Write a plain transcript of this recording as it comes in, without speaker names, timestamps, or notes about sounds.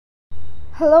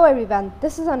Hello everyone,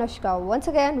 this is Anushka. Once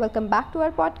again, welcome back to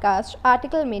our podcast,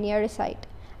 Article Mania Recite.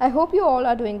 I hope you all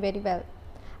are doing very well.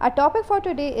 Our topic for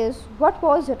today is What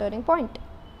was your turning point?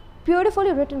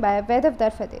 Beautifully written by Vedav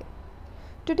Darfade.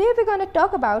 Today we're going to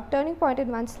talk about turning point in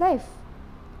one's life.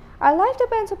 Our life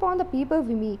depends upon the people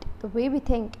we meet, the way we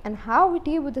think, and how we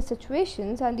deal with the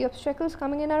situations and the obstacles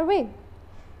coming in our way.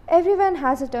 Everyone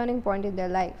has a turning point in their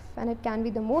life, and it can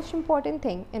be the most important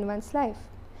thing in one's life.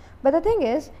 But the thing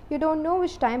is, you don't know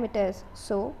which time it is,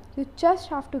 so you just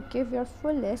have to give your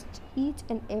fullest each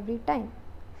and every time.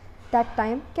 That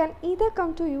time can either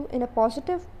come to you in a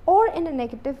positive or in a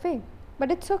negative way,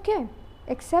 but it's okay.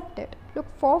 Accept it, look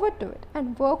forward to it,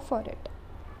 and work for it.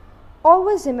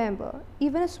 Always remember,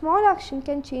 even a small action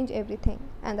can change everything,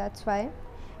 and that's why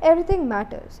everything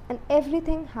matters and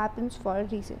everything happens for a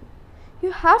reason.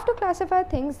 You have to classify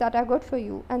things that are good for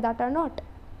you and that are not.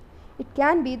 It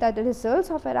can be that the results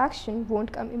of our action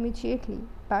won't come immediately,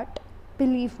 but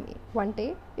believe me, one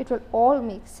day it will all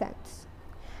make sense.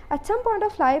 At some point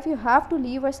of life, you have to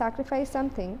leave or sacrifice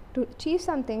something to achieve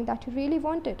something that you really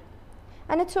wanted.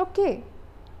 And it's okay.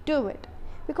 Do it.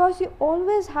 Because you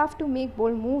always have to make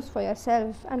bold moves for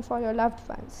yourself and for your loved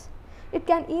ones. It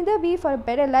can either be for a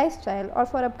better lifestyle or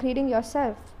for upgrading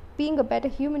yourself, being a better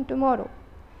human tomorrow.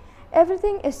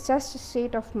 Everything is just a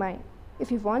state of mind. If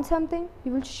you want something,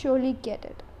 you will surely get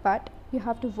it, but you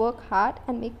have to work hard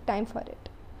and make time for it.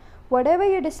 Whatever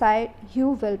you decide, you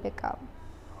will become.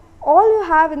 All you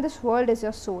have in this world is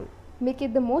your soul. Make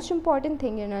it the most important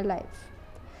thing in your life.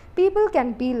 People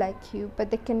can be like you,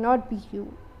 but they cannot be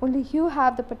you. Only you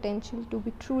have the potential to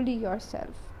be truly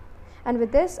yourself. And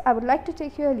with this, I would like to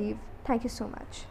take your leave. Thank you so much.